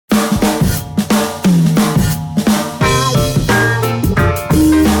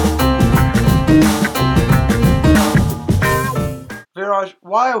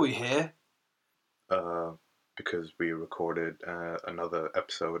Why are we here? Because we recorded another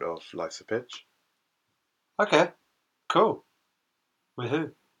episode of Life's a Pitch. Okay, cool. With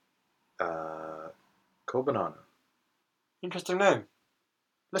who? Cold Banana. Interesting name.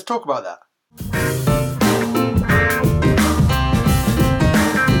 Let's talk about that.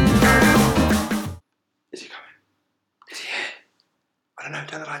 Is he coming? Is he here? I don't know,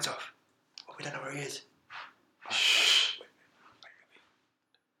 turn the lights off. Oh, we don't know where he is. Shh.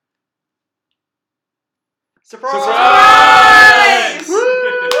 Surprise!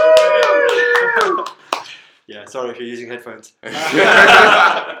 Yeah, sorry if you're using headphones.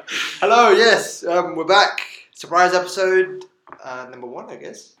 Hello, yes, we're back. Surprise episode number 1, I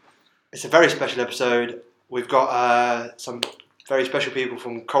guess. It's a very special episode. We've got some very special people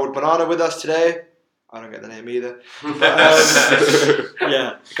from Cold Banana with us today. I don't get the name either. But,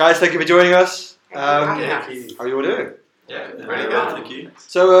 yeah, guys, thank you for joining us. How are you all doing? Yeah, really good, thank you.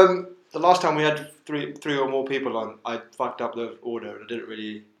 So, the last time we had three or more people on, I fucked up the order and I didn't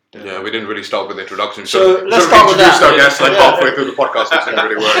really. Yeah, we didn't really start with introductions. So let's start with that. Our guests halfway through the podcast, which didn't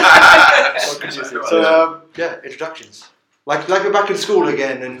really work. So introductions. Like we're back in school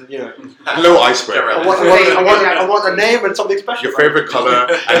again, and Low icebreaker. I want a name and something special. Your favourite colour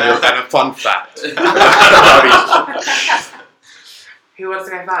and a fun fact. Who wants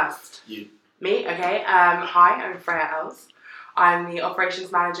to go first? You. Me? Okay. Hi, I'm Freya Els. I'm the operations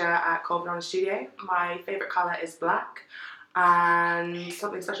manager at Cold Banana Studio. My favourite colour is black. And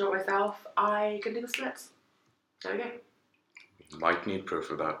something special about myself, I can do the splits. There we go. Might need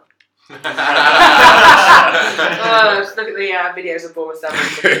proof of that. Just look at the videos of Bournemouth 7.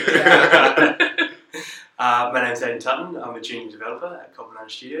 My name's Aidan Tutton. I'm a junior developer at Cold Banana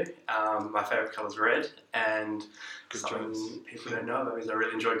Studio. My favourite colour is red, and something people don't know about me is I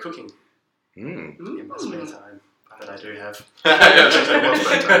really enjoy cooking in my spare time that I do have.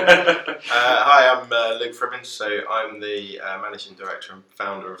 Hi, I'm Luke Fribbins, so I'm the managing director and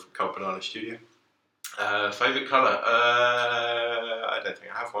founder of Cold Banana Studio. Favourite colour? I don't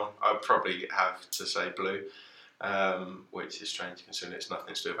think I have one. I'd probably have to say blue, which is strange considering it's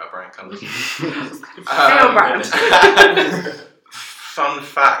nothing to do about brown colours. Fun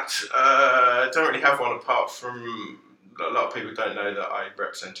fact, I don't really have one apart from a lot of people don't know that I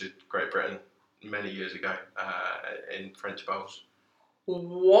represented Great Britain many years ago in French bowls.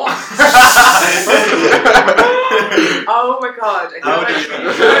 What? Oh my god.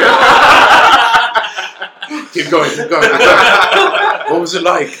 Keep going. What was it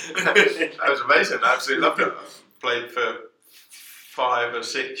like? That was amazing. I absolutely loved it. I played for 5 or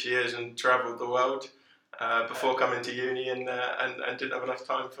 6 years and travelled the world before coming to uni and didn't have enough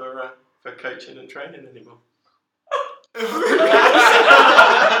time for coaching and training anymore.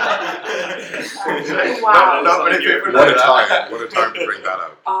 Wow. Not many people know What a that. time! What a time to bring that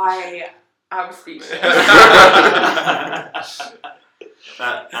up. I am speechless.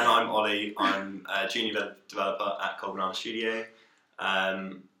 And I'm Ollie. I'm a junior developer at Cold Banana Studio.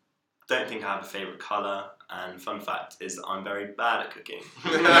 Don't think I have a favourite colour, and fun fact is that I'm very bad at cooking.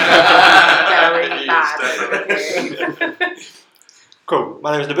 Very bad. Okay. Cool.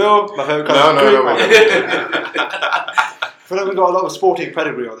 My name is Nabil. My favourite colour is green. I feel like we've got a lot of sporting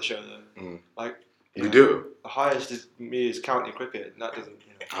pedigree on the show, though. Like You do? the highest is me is county cricket, and that doesn't.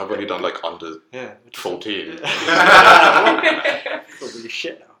 I've only done like under 14. Feel really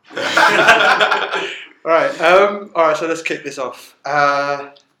shit now. Alright, so let's kick this off.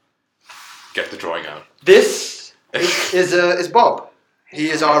 Get the drawing out. This is Bob. He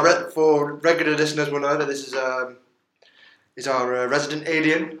is our for regular listeners will know that this is our resident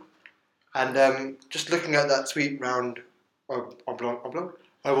alien, and just looking at that sweet round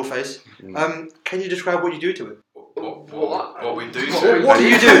oval face. Can you describe what you do to him? What we do to What do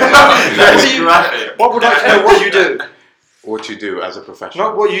you do? What would like to know what you do? What you do as a professional.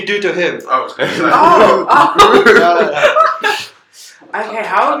 Not what you do to him. Okay,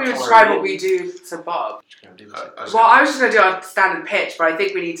 how would we describe what we do to Bob? Well, I was just going to do our standard pitch, but I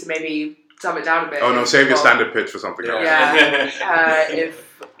think we need to maybe dumb it down a bit. Oh no, save your standard pitch for something else. Yeah.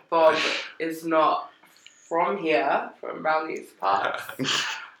 If Bob is not from here, from around these parts, do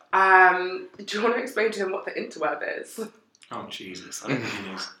you want to explain to him what the interweb is? Oh Jesus! I don't think he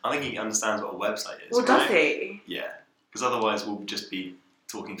knows. I think he understands what a website is. Well, does he? Yeah, because otherwise we'll just be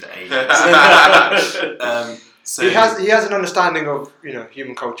talking for ages. So He has an understanding of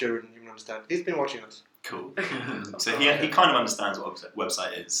human culture and human understanding. He's been watching us. cool. So he kind of understands what a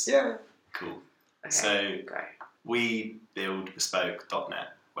website is. Yeah. Cool. Okay, So great. we build bespoke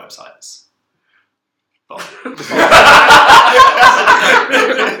 .NET websites. Bob.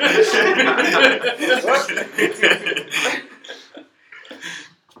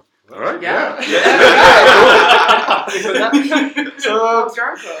 All right. Yeah. So, Bob's your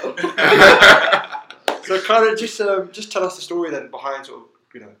uncle. so kind of just tell us the story then behind sort of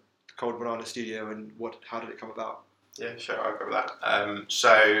the Cold Banana Studio and how did it come about? Yeah, sure, I'll go with that.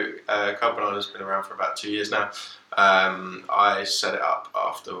 So, Cold Banana's been around for about 2 years now. I set it up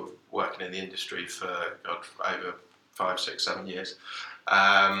after working in the industry for over 5, 6, 7 years.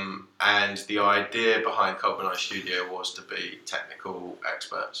 And the idea behind Cold Banana Studio was to be technical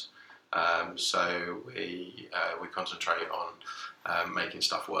experts. So we concentrate on making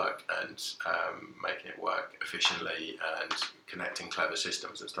stuff work and making it work efficiently and connecting clever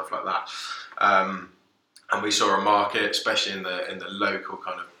systems and stuff like that. And we saw a market, especially in the local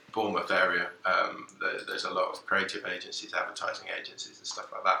kind of Bournemouth area. There's a lot of creative agencies, advertising agencies, and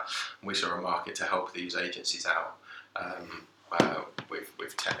stuff like that. And we saw a market to help these agencies out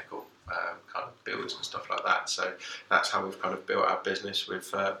with technical kind of builds and stuff like that. So that's how we've kind of built our business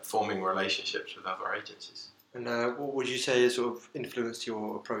with forming relationships with other agencies. And what would you say has sort of influenced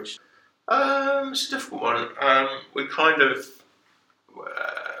your approach? It's a difficult one. We kind of.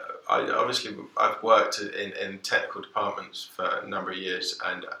 I've worked in technical departments for a number of years,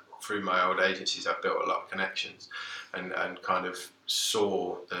 and through my old agencies I've built a lot of connections and kind of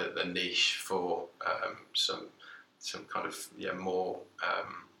saw the niche for some kind of more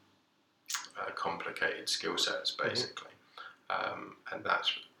complicated skill sets basically. And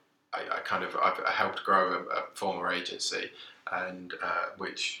that's I helped grow a former agency and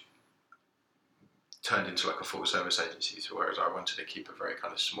which turned into like a full service agency, so whereas I wanted to keep a very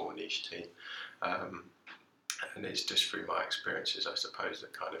kind of small niche team, and it's just through my experiences I suppose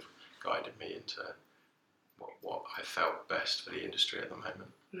that kind of guided me into what I felt best for the industry at the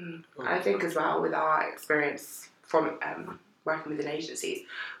moment. I think as well with our experience from working within agencies,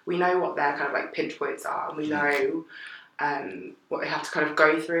 we know what their kind of like pinch points are, and we know what they have to kind of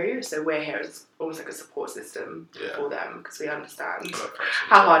go through. So we're here as almost like a support system for them because we understand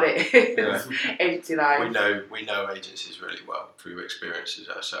how hard it is. Agency life. We know agencies really well through experiences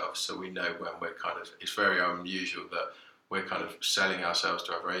ourselves. So we know when we're kind of. It's very unusual that we're kind of selling ourselves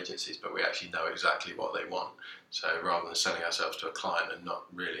to other agencies, but we actually know exactly what they want. So rather than selling ourselves to a client and not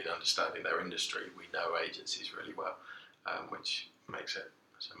really understanding their industry, we know agencies really well, which makes it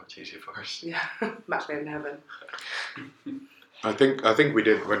so much easier for us. Yeah, match made in heaven. I think we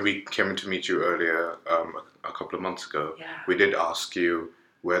did when we came in to meet you earlier a couple of months ago. Yeah. We did ask you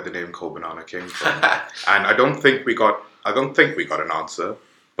where the name Cold Banana came from, and I don't think we got an answer.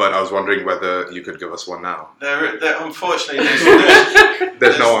 But I was wondering whether you could give us one now. There unfortunately,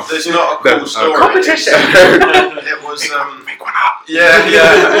 there's no one. There's not a cool story. Competition. It was. Make one up.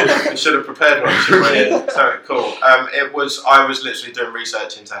 Yeah. We should have prepared one. Shouldn't we? So cool. I was literally doing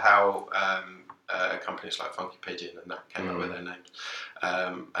research into how companies like Funky Pigeon and that came up with their names,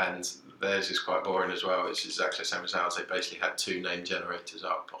 and theirs is quite boring as well. It's exactly the same as ours. They basically had 2 name generators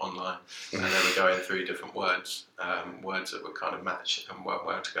up online, and they were going through different words that would kind of match and work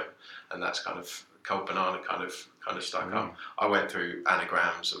well together. And that's kind of Cold Banana kind of stuck up. I went through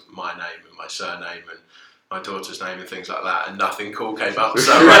anagrams of my name and my surname and my daughter's name and things like that, and nothing cool came up.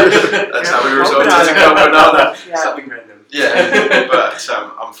 So that's how we resorted to Cold Banana. Something random. Yeah, but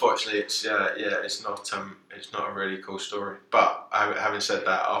unfortunately, it's not a really cool story. But having said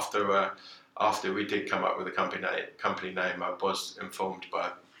that, after we did come up with a company name, I was informed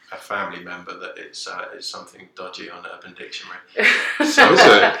by a family member that it's something dodgy on Urban Dictionary. So look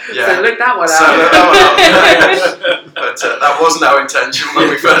that one out. But that wasn't our intention when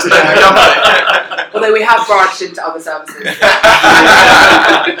we first named the company. Although we have branched into other services.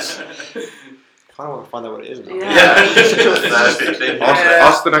 I want to find out what it is now.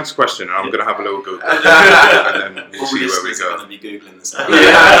 Ask the next question, and I'm going to have a little Google, and then we'll see where we go. We're going to be googling this now.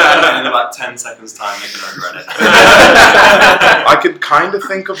 And in about 10 seconds' time, they're going to regret it. I could kind of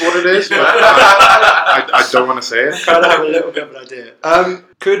think of what it is, but I don't want to say it. Kind of have a little bit of an idea.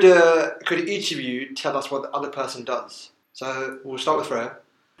 Could each of you tell us what the other person does? So we'll start with Freya.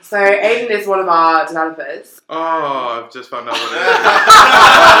 So Aiden is one of our developers. Oh, I've just found out what it is.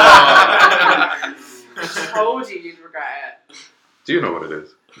 I told you you'd regret it. Do you know what it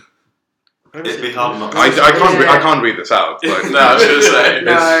is? It'd be hard not to. I can't read this out. But No, I was going to say.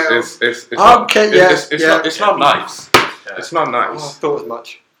 No. It's not. Okay, yeah, It's not nice. Yeah. It's not Oh, I nice. thought as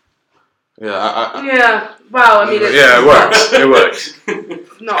much. Yeah. Yeah. Well, I mean, it's Yeah, it works. It works.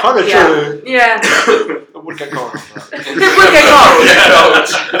 not Kind of true. Yeah. I would get caught off that. It would get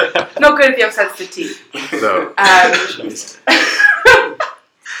cold. Not good if you have sensitive teeth. So.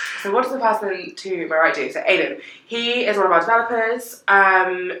 So what does the person to my right do? So Aiden, he is one of our developers.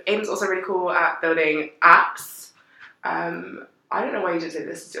 Aiden's also really cool at building apps. I don't know why you didn't say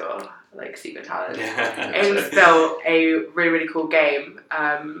this is your like secret talent. Yeah. Aiden's built a really, really cool game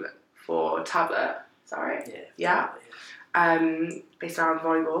for tablet. Is that right? Yeah. Based around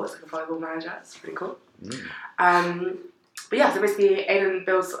volleyball. It's like a volleyball manager. It's pretty cool. But yeah, so basically Aiden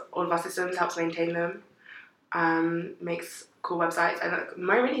builds all of our systems, helps maintain them, makes cool websites, and at the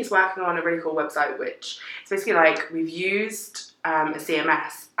moment he's working on a really cool website which is basically like we've used a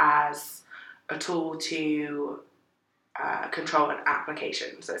CMS as a tool to control an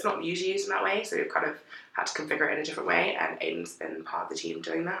application. So it's not usually used in that way, so we've kind of had to configure it in a different way, and Aiden's been part of the team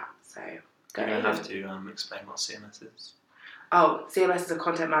doing that. So go You don't Aiden. have to explain what CMS is. Oh, CMS is a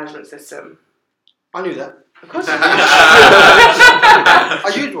content management system. I knew that. Of course. I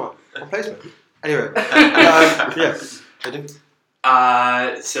used one on placement. Anyway, yeah. Aiden?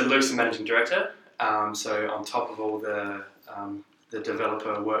 So Luke's the managing director. So on top of all the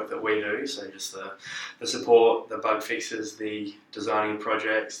developer work that we do, so just the support, the bug fixes, the designing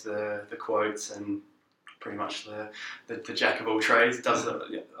projects, the quotes, and pretty much the jack of all trades does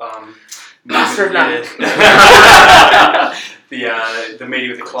the Master of none. the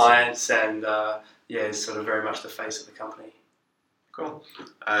meeting with the clients, and is sort of very much the face of the company. Cool.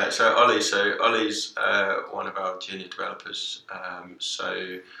 So Ollie's one of our junior developers.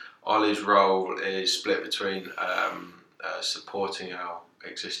 So Ollie's role is split between supporting our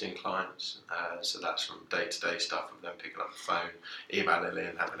existing clients. So that's from day-to-day stuff of them picking up the phone, emailing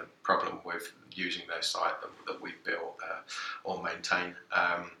in, having a problem with using their site that we've built or maintain.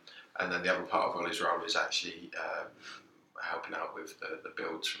 And then the other part of Ollie's role is actually helping out with the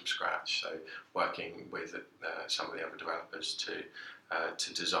builds from scratch. So working with some of the other developers to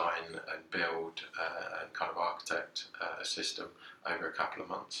design and build and kind of architect a system over a couple of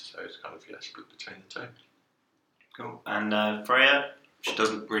months. So it's kind of split between the two. Cool. And Freya, she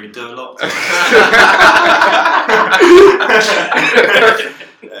doesn't really do a lot. I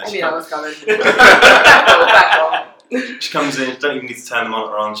knew that was coming. She comes in, don't even need to turn the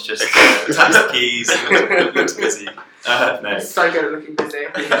monitor on, she just taps the keys, looks busy. No. I'm so good at looking busy.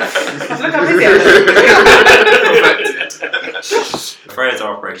 Look how busy I am. Freya's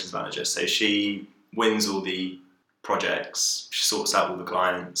our operations manager, so she wins all the projects, she sorts out all the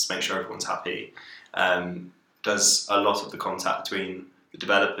clients, makes sure everyone's happy, does a lot of the contact between the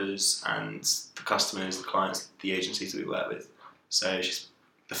developers and the customers, the clients, the agencies that we work with. So she's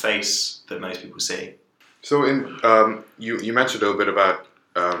the face that most people see. So you mentioned a little bit about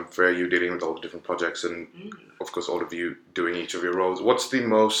Freya, you dealing with all the different projects, and of course all of you doing each of your roles. What's the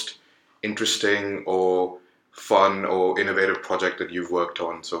most interesting or fun or innovative project that you've worked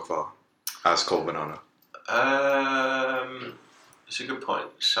on so far as Cold Banana? It's a good point.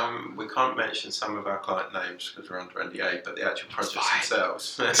 We can't mention some of our client names because we're under NDA, but the actual projects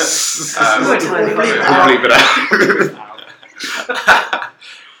themselves. We'll leave it out.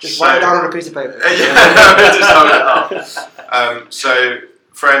 Just write it down on a piece of paper. Just hold it up. So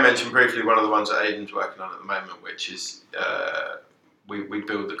Freya mentioned briefly one of the ones that Aiden's working on at the moment, which is we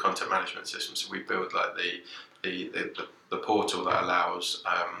build the content management system. So we build like the portal that allows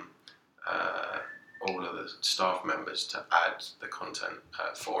all of the staff members to add the content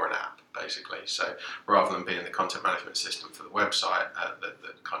for an app, basically. So rather than being the content management system for the website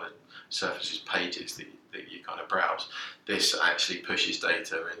that kind of surfaces pages that you kind of browse, this actually pushes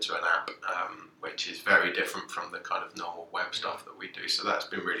data into an app, which is very different from the kind of normal web stuff that we do. So that's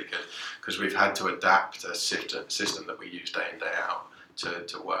been really good because we've had to adapt a system that we use day in, day out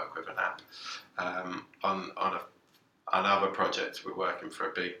to work with an app. On another project, we're working for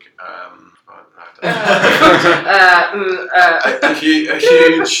a big, a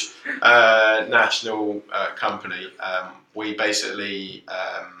huge national company. We basically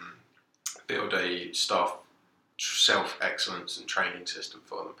build a staff self-excellence and training system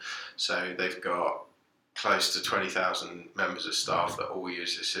for them. So they've got close to 20,000 members of staff that all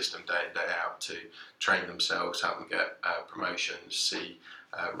use this system day in, day out to train themselves, help them get promotions,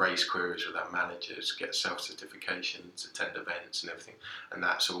 raise queries with our managers, get self-certifications, attend events and everything, and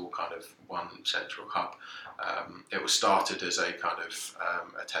that's all kind of one central hub. It was started as a kind of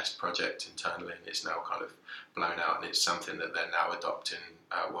a test project internally, and it's now kind of blown out, and it's something that they're now adopting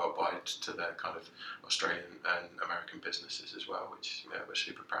worldwide to their kind of Australian and American businesses as well, which we're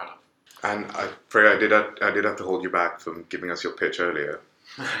super proud of. And Freya, I did have to hold you back from giving us your pitch earlier,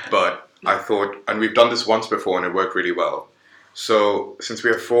 but I thought, and we've done this once before and it worked really well. So since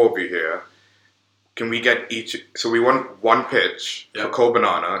we have 4 of you here, can we get so we want one pitch for Cold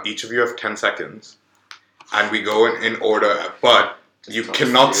Banana, each of you have 10 seconds, and we go in order, but you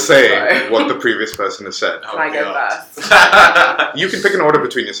cannot say what the previous person has said. Can I go first? You can pick an order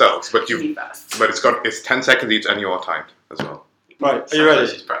between yourselves, but Me first. but it's 10 seconds each and you are timed as well. Right, are you ready?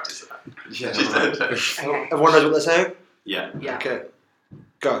 She's practiced that. Yeah. She's done. Everyone knows what they're saying? Yeah. Yeah. Okay.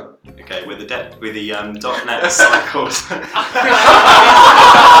 Go. Okay. With the .NET cycles.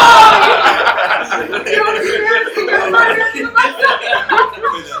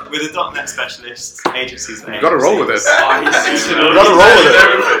 with the .NET specialists, agencies, and You gotta roll with it. You gotta roll with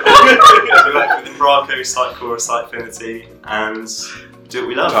it. We work with Embraco, Sitecore, Sitefinity, and do what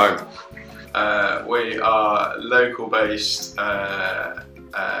we love. Time. We are local-based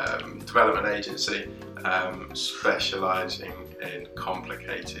development agency specialising in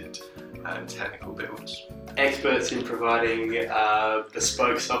complicated and technical builds. Experts in providing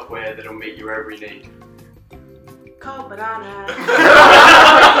bespoke software that'll meet your every need. Cold banana.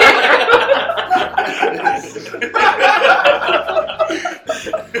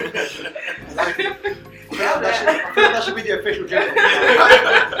 That should be the official jingle.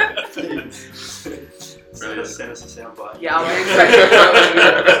 Send us a soundbite. Yeah, I'll be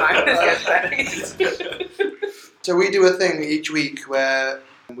expecting So we do a thing each week where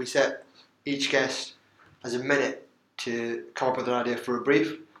we set each guest as a minute to come up with an idea for a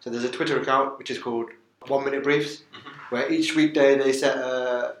brief. So there's a Twitter account which is called 1 Minute Briefs, where each weekday they set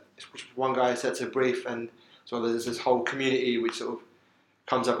one guy sets a brief, and so there's this whole community which sort of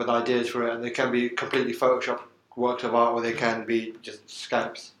comes up with ideas for it, and they can be completely Photoshop works of art, or they can be just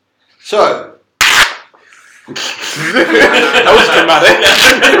scamps. So. That was dramatic.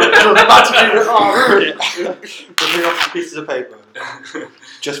 Bring up some pieces of paper,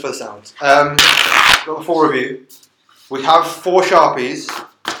 just for the sounds. Got the four of you. We have 4 Sharpies,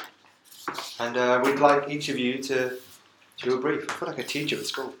 and we'd like each of you to do a brief. I feel like a teacher at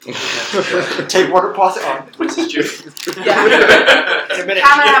school. Take one and pass it on. This is due. Yeah. In a minute.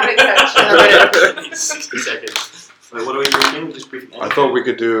 Can I have an extension? 60 seconds. So what are we briefing? Just briefing. I thought we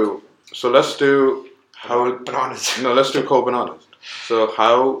could do. So let's do. Bananas. No, let's do cold bananas. So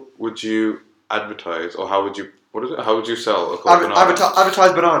how would you advertise, or how would you? What is it? How would you sell a cold banana?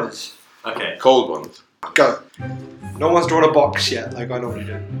 Advertise bananas. Okay. Cold ones. Go. No one's drawn a box yet, like I normally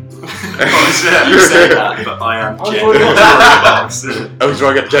do. You say that, but I am I was genuinely already- Oh, so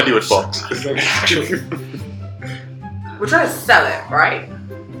I get genuine box. We're trying to sell it, right?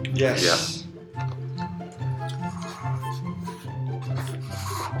 Yes. Yeah.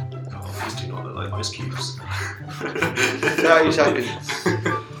 These do not look like ice cubes. 30 seconds.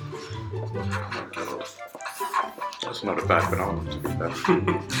 That's not a bad banana, to be fair.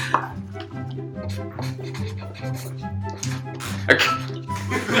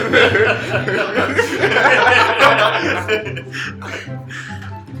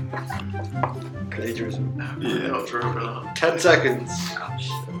 Plagiarism. Yeah, not true, banana. 10 seconds.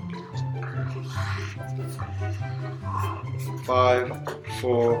 5,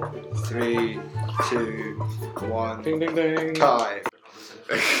 4, 3, 2, 1. Ding ding ding. Time.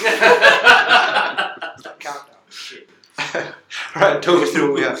 Countdown. Shit. Right, talk us through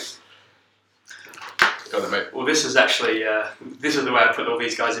what we have. Go on then, mate. Well, this is actually this is the way I put all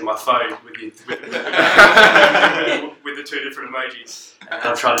these guys in my phone with the 2 different emojis. And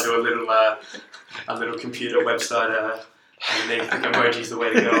I'm trying to do a little computer website underneath. I think emoji's the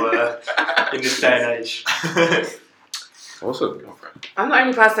way to go in this day and age. Awesome. I'm the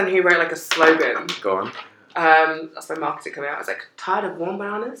only person who wrote like a slogan. Go on. That's my marketing coming out. I was like, tired of warm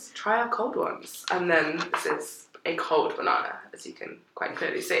bananas? Try our cold ones. And then this is a cold banana, as you can quite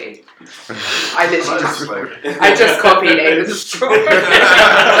clearly see. I literally just copied Aiden's straw. I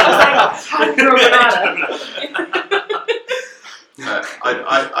was like, tired of a banana.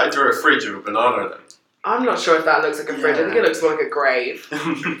 I drew a fridge of a banana then. I'm not sure if that looks like a fridge. I think it looks more like a grave. Yeah,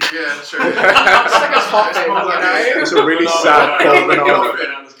 sure. It's like a coffin, you know? It's a really sad cold banana.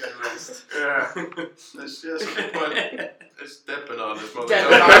 Bananas go roast. Yeah. That's a good point. It's dead bananas. More Dead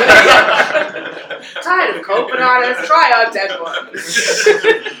than bananas. Tired of cold bananas? Try our dead ones.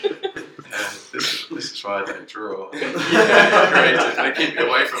 This is why I don't draw. Creative. They keep me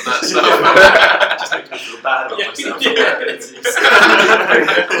away from that stuff. Just make me feel bad about myself.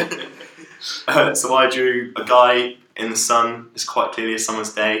 So I drew a guy in the sun. It's quite clearly a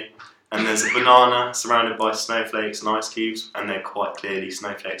summer's day. And there's a banana surrounded by snowflakes and ice cubes, and they're quite clearly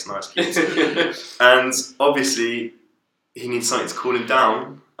snowflakes and ice cubes. And obviously, he needs something to cool him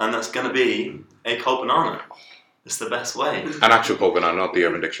down, and that's going to be a cold banana. It's the best way. An actual cold banana, not the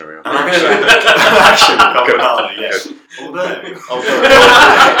Urban Dictionary. An actual cold banana, yes. Although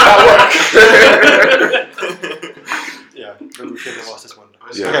Yeah, we could have asked this one. Why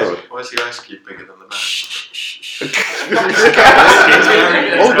is Yeah, the good. why is the ice cube bigger than the man?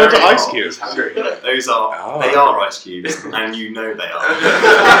 Oh, those are ice cubes. Those are they are ice cubes, and you know they are.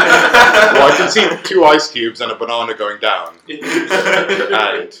 Well, I can see 2 ice cubes and a banana going down.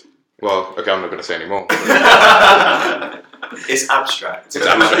 And well, okay, I'm not going to say any more. It's abstract. It's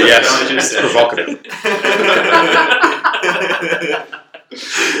abstract. Yes, it's provocative.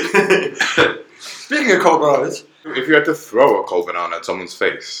 Speaking of cold bananas, If you had to throw a cold banana at someone's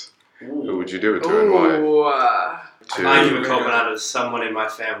face, who would you do it to and why? I might give a cold banana to someone in my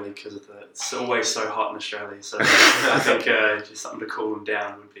family because it's always so hot in Australia. So I think just something to cool them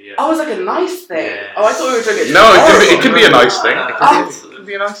down would be. Oh, it's like a nice thing. Yeah. Oh, I thought we were doing it. No, it could be a nice thing. It could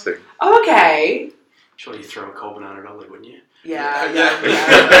be a nice thing. Oh, okay. Surely you throw a cold banana at Ollie, wouldn't you? Yeah. I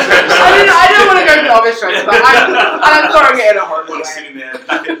don't want to go for the obvious choice, but I'm throwing it in a horrible way. Sitting there,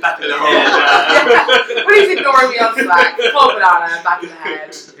 back in the Yeah. hole. Please ignore me on Slack. Cold banana, back in the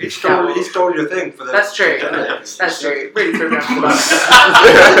head. he stole your thing for the. That's true. That's true. Really threw me off the bus.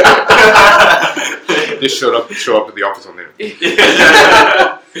 Just show up at the office on the.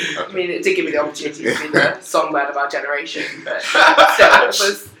 I mean, it did give me the opportunity to be the songbird of our generation, but still, it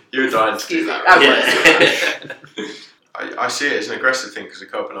was. You were dying to Excuse do me. that. I see it as an aggressive thing because a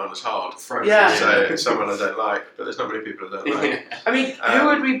cold banana's hard. Yeah. So it's someone I don't like, but there's not many people I don't like. I mean, who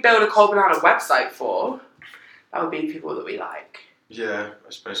would we build a cold banana website for? That would be people that we like. Yeah, I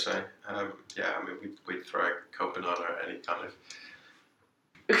suppose so. Yeah, I mean, we'd throw a cold banana at any kind of.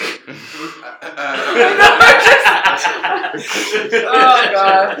 Oh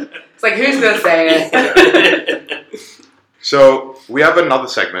god. It's like, who's gonna say it? So we have another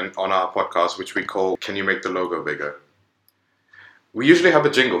segment on our podcast which we call "Can you make the logo bigger?" We usually have a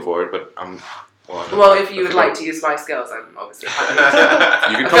jingle for it, but Well, if you would like to use my skills, I'm obviously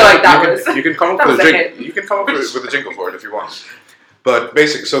happy. you can I come feel up, like that you can come up that with was a a jingle. hit. You can come up with a jingle for it if you want. But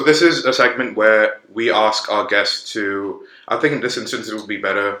basically, so this is a segment where we ask our guests to. I think in this instance it would be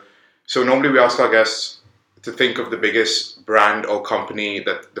better. So normally we ask our guests to think of the biggest brand or company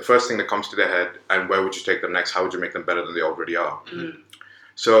that the first thing that comes to their head, and where would you take them next? How would you make them better than they already are? Mm.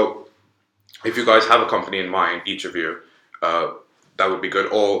 So if you guys have a company in mind, each of you, that would be good.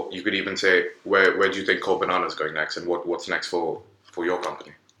 Or you could even say, where do you think Cold Banana is going next, and what's next for your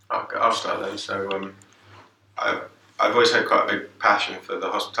company? I'll start then. So I've always had quite a big passion for the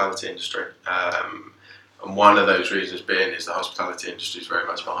hospitality industry. And one of those reasons being is the hospitality industry is very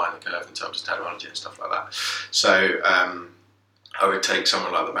much behind the curve in terms of technology and stuff like that. So I would take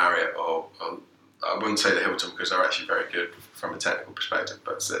someone like the Marriott, or I wouldn't say the Hilton because they're actually very good from a technical perspective,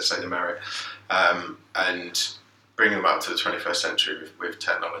 but let's say the Marriott, and bring them up to the 21st century with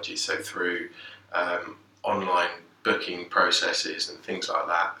technology. So through online booking processes and things like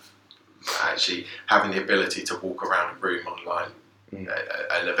that, actually having the ability to walk around a room online.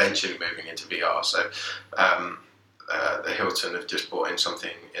 And eventually moving into VR. So the Hilton have just brought in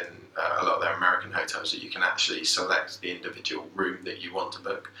something in a lot of their American hotels that you can actually select the individual room that you want to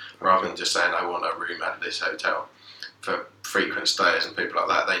book, rather than just saying I want a room at this hotel. For frequent stayers and people like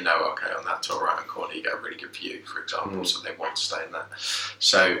that, they know, okay, on that top right-hand corner you get a really good view, for example, so they want to stay in that.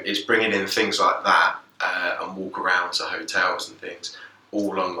 So it's bringing in things like that and walk around to hotels and things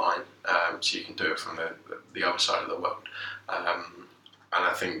all online, so you can do it from the other side of the world. And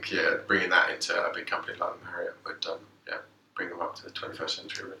I think, bringing that into a big company like Marriott would, bring them up to the 21st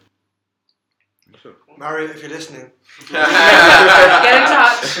century. Marriott, if you're listening, Get in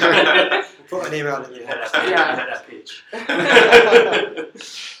touch. put an email in your head. That pitch.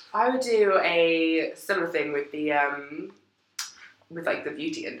 I would do a similar thing with the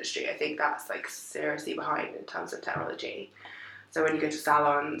beauty industry. I think that's like seriously behind in terms of technology. So when you go to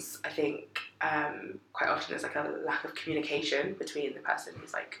salons, I think quite often there's like a lack of communication between the person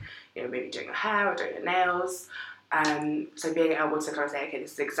who's like, maybe doing your hair or doing your nails. So being able to kind of say, okay,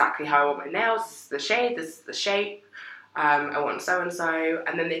 this is exactly how I want my nails, this is the shade, this is the shape, I want so-and-so,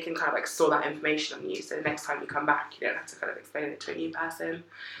 and then they can kind of like store that information on you, so the next time you come back, you don't have to kind of explain it to a new person.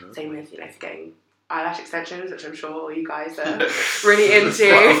 Mm-hmm. Same with, if you're getting eyelash extensions, which I'm sure you guys are really into.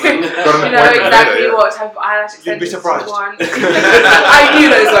 You know exactly what type of eyelash extensions You'd be surprised. you want. I knew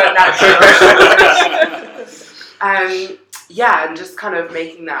those weren't natural. And just kind of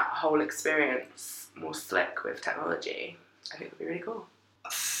making that whole experience more slick with technology, I think would be really cool. I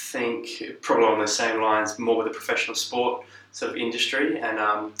think probably on the same lines, more with the professional sport sort of industry,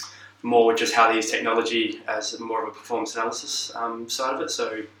 and more with just how they use technology as more of a performance analysis side of it.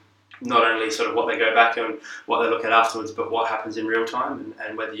 So not only sort of what they go back and what they look at afterwards, but what happens in real time,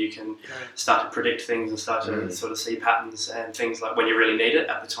 and whether you can start to predict things and start to sort of see patterns and things like when you really need it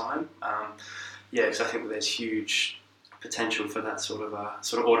at the time. Because I think there's huge potential for that sort of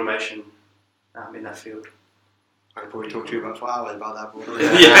automation in that field. I could probably talk to you about for hours about that. But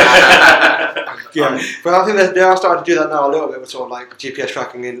Yeah. But I think that they are starting to do that now a little bit with sort of like GPS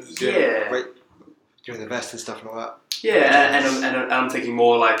tracking and doing the vest and stuff and all that. Yeah, and I'm thinking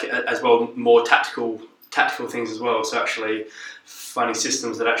more like as well, more tactical things as well. So actually finding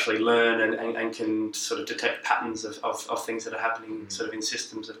systems that actually learn and can sort of detect patterns of things that are happening sort of in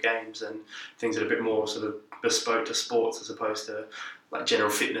systems of games and things that are a bit more sort of bespoke to sports as opposed to like general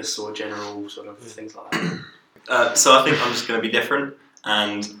fitness or general sort of things like that. So I think I'm just going to be different.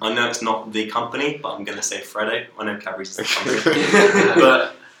 And I know it's not the company, but I'm going to say Freddo. I know Cadbury's the company.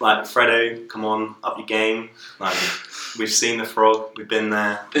 But like, Freddo, come on, up your game. Like, we've seen the frog, we've been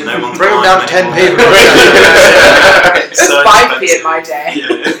there. No one's bring down 10 people. It's 5p in my day.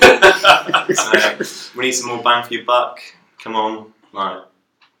 Yeah. So, we need some more bang for your buck. Come on, like.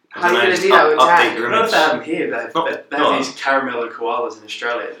 How are you going to do that with update your I don't know image. if they have them here, but they have these caramello koalas in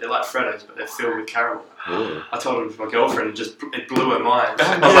Australia. They're like Freddos, but they're filled with caramel. Oh. I told them to my girlfriend, and it blew her mind.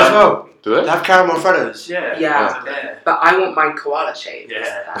 As well. Do They they? have caramel Freddos. Yeah. Yeah. But I want mine koala shaped.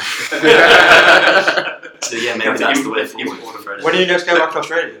 Yeah. So yeah, maybe that's the way forward for Freddo. When are you next go back to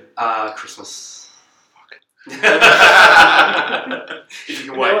Australia? Christmas. If you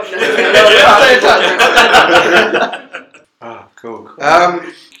can No, wait. Oh, cool.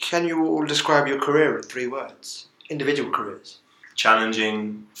 Can you all describe your career in 3 words? Individual careers.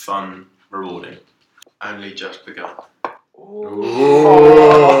 Challenging, fun, rewarding. Only just begun.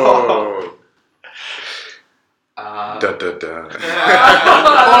 Oh. Uh, Da da da. All of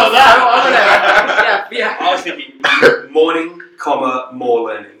that. Yeah. I was thinking morning, more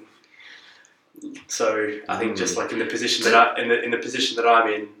learning. So I think just like in the position that in the position that I'm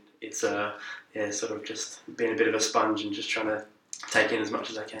in, it's sort of just being a bit of a sponge and just trying to take in as much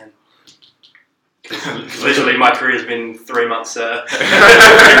as I can. Literally, my career has been 3 months. 3 months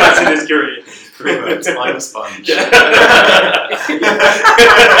in this career. 3 months, I'm a sponge.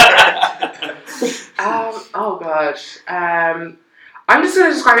 Oh gosh. I'm just going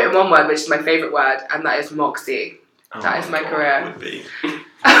to describe it in one word, which is my favourite word, and that is moxie. That is my career. Would be.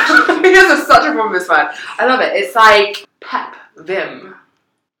 Because there's such a problem with this word. I love it. It's like pep, vim.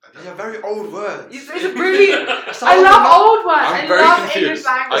 These are very old words. It's really. I love old words. I very love confused. English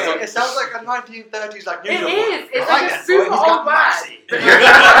language. It sounds like a 1930s like It news is. It's I like a that. super He's old got word. Maxi.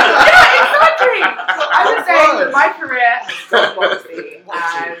 Yeah, exactly. So I would say that my career has got moxie, and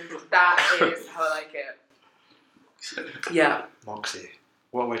that is how I like it. Yeah. Moxie.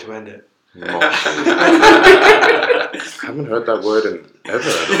 What a way to end it. Moxie. I haven't heard that word in ever.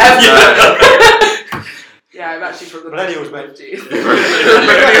 Yeah, I'm actually from the Millennials, mate.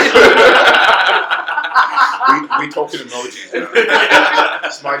 we talk in emojis now.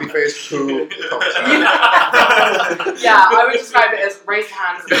 Smiley face, poo, thumbs up. Yeah, I would describe it as raise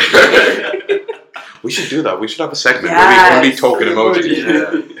hands. We should do that. We should have a segment Yes. where we only talk in emojis.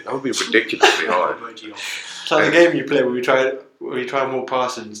 Yeah. That would be ridiculously hard. So the game you play where we try and walk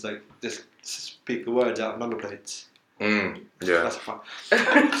past and just speak the words out of number plates. Yeah. That's fun.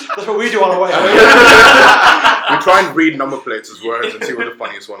 That's what we do on our way. We try and read number plates as words and see what the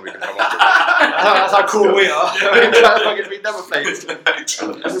funniest one we can come up with. That's how cool we are. We try and fucking read number plates. I was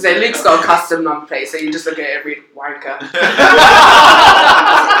going to say, Luke's got a custom number plate, so you just look at it and read wanker.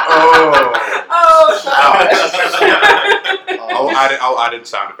 Oh. Oh, I'll add in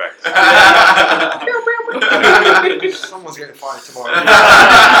sound effects. Someone's getting fired tomorrow.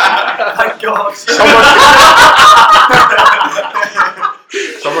 Thank God.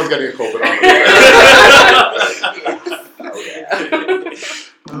 Someone's getting a call, but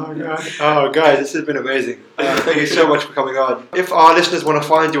Oh, guys, this has been amazing. Thank you so much for coming on. If our listeners want to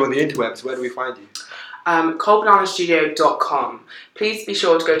find you on the interwebs, where do we find you? coldbananastudio.com. Please be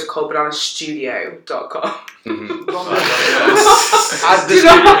sure to go to coldbananastudio.com. At the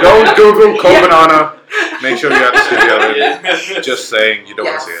studio. Don't Google Cold Banana. Make sure you're at the studio. Just saying, you don't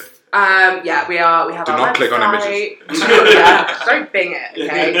want to see it. Yeah, we have Do our not website. click on images. Yeah, don't bing it,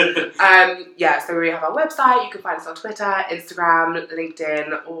 okay? So we have our website. You can find us on Twitter, Instagram,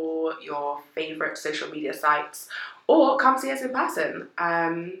 LinkedIn, or your favourite social media sites. Or come see us in person.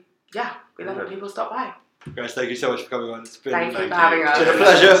 We love when people stop by. Guys, thank you so much for coming on. It's been, Thank you for having us. It's been a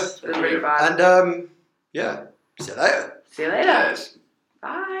pleasure. It was really fun. And see you later. See you later.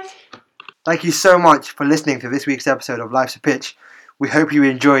 Bye. Thank you so much for listening to this week's episode of Life's a Pitch. We hope you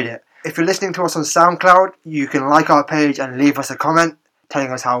enjoyed it. If you're listening to us on SoundCloud, you can like our page and leave us a comment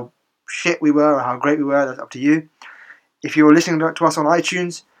telling us how shit we were or how great we were. That's up to you. If you're listening to us on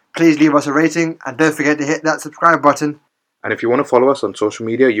iTunes, please leave us a rating and don't forget to hit that subscribe button. And if you want to follow us on social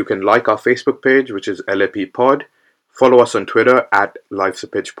media, you can like our Facebook page, which is LAP Pod. Follow us on Twitter at Life's a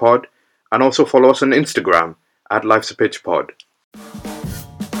Pitch Pod. And also follow us on Instagram @Life's a Pitch Pod.